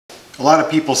A lot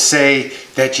of people say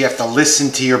that you have to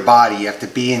listen to your body, you have to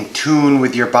be in tune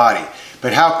with your body.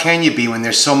 But how can you be when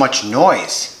there's so much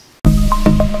noise?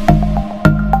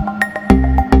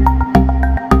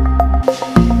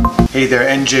 Hey there,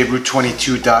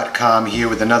 NJRoute22.com here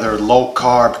with another low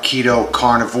carb, keto,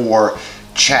 carnivore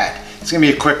chat. It's gonna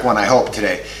be a quick one, I hope,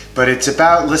 today. But it's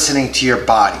about listening to your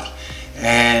body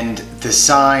and the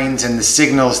signs and the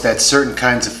signals that certain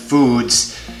kinds of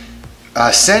foods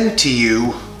send to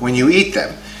you when you eat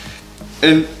them.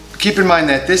 And keep in mind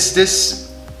that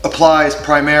this applies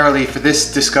primarily for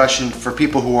this discussion for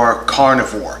people who are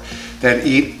carnivore, that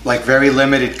eat like very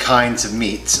limited kinds of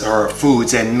meats or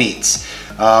foods and meats.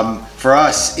 For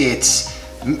us, it's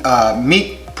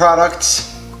meat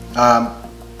products,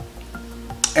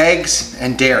 eggs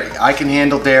and dairy. I can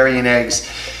handle dairy and eggs,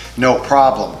 no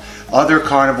problem. Other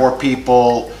carnivore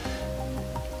people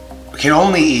can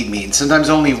only eat meat, and sometimes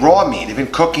only raw meat. Even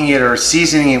cooking it or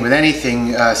seasoning it with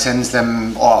anything sends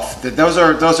them off. Those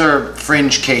are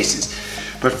fringe cases.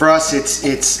 But for us,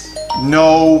 it's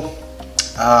no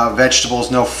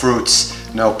vegetables, no fruits,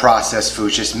 no processed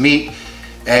foods, just meat,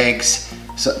 eggs,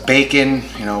 bacon.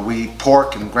 You know, we eat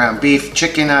pork and ground beef.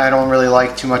 Chicken I don't really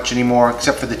like too much anymore,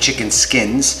 except for the chicken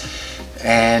skins,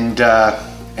 and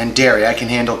dairy. I can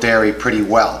handle dairy pretty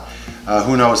well.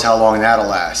 Who knows how long that'll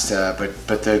last,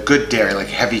 but the good dairy, like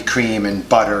heavy cream and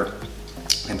butter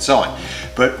and so on.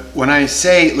 But when I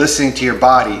say listening to your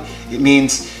body, it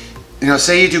means, you know,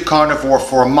 say you do carnivore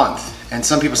for a month, and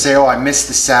some people say, oh, I miss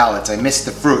the salads, I miss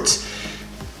the fruits.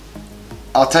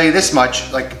 I'll tell you this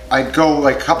much, like I'd go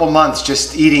like a couple months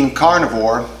just eating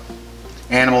carnivore,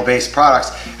 animal-based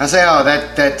products. I'll say, oh,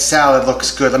 that salad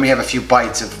looks good. Let me have a few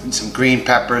bites of some green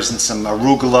peppers and some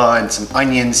arugula and some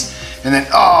onions, and then,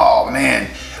 oh man,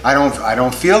 I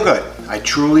don't feel good. I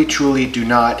truly do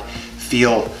not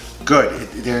feel good.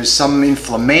 There's some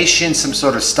inflammation, some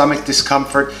sort of stomach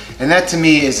discomfort, and that to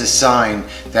me is a sign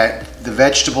that the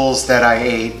vegetables that I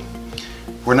ate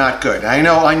were not good. I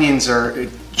know onions are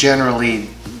generally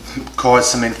cause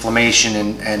some inflammation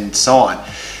and so on,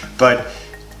 but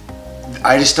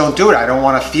I just don't do it. I don't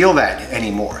want to feel that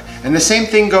anymore. And the same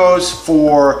thing goes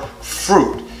for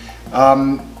fruit.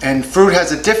 And fruit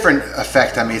has a different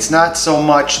effect on me. It's not so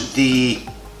much the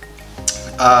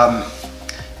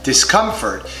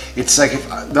discomfort. It's like if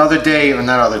the other day, or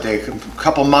not other day, a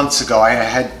couple months ago, I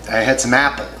had some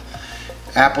apple.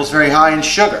 Apple's very high in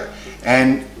sugar,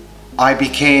 and I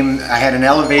had an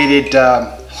elevated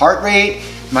heart rate.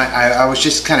 I was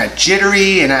just kind of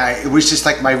jittery, and it was just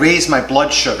like raised my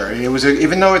blood sugar. It was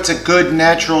even though it's a good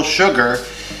natural sugar,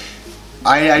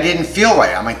 I didn't feel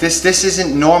right. I'm like, this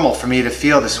isn't normal for me to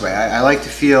feel this way. I like to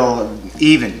feel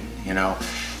even, you know.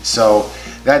 So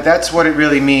that's what it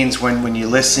really means when you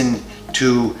listen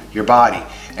to your body.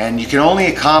 And you can only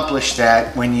accomplish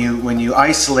that when you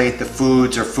isolate the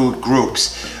foods or food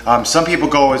groups. Some people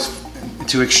go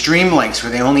to extreme lengths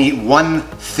where they only eat one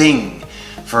thing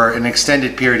for an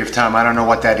extended period of time. I don't know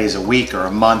what that is, a week or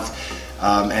a month,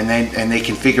 and they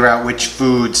can figure out which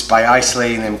foods by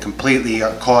isolating them completely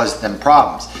cause them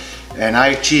problems. And I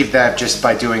achieved that just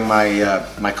by doing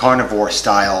my carnivore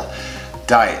style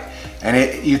diet.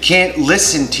 And you can't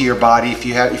listen to your body if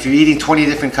you're eating 20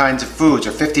 different kinds of foods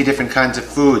or 50 different kinds of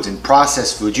foods and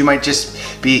processed foods. You might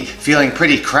just be feeling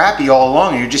pretty crappy all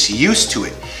along, and you're just used to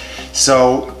it.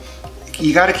 So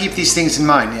you got to keep these things in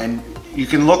mind. And you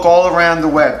can look all around the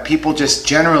web. People just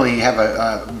generally have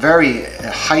a very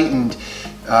heightened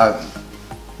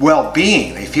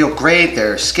well-being. They feel great.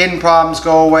 Their skin problems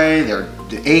go away. Their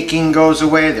aching goes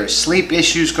away. Their sleep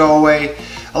issues go away.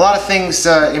 A lot of things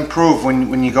improve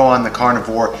when you go on the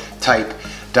carnivore type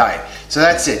diet. So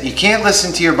that's it. You can't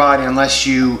listen to your body unless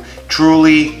you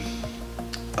truly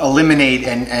eliminate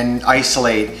and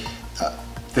isolate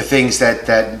the things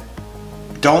that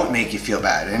don't make you feel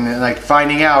bad. And like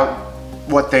finding out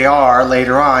what they are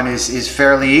later on is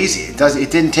fairly easy.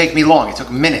 It didn't take me long. It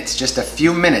took minutes, just a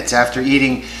few minutes after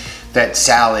eating that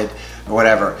salad or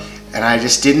whatever, and I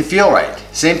just didn't feel right.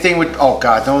 Same thing with, oh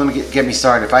God, don't get me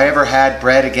started. If I ever had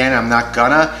bread again, I'm not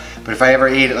gonna, but if I ever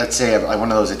ate it, let's say like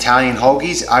one of those Italian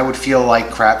hoagies, I would feel like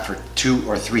crap for 2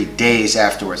 or 3 days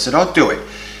afterwards. So don't do it.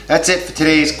 That's it for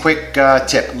today's quick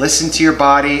tip. Listen to your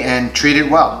body and treat it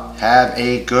well. Have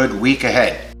a good week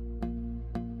ahead.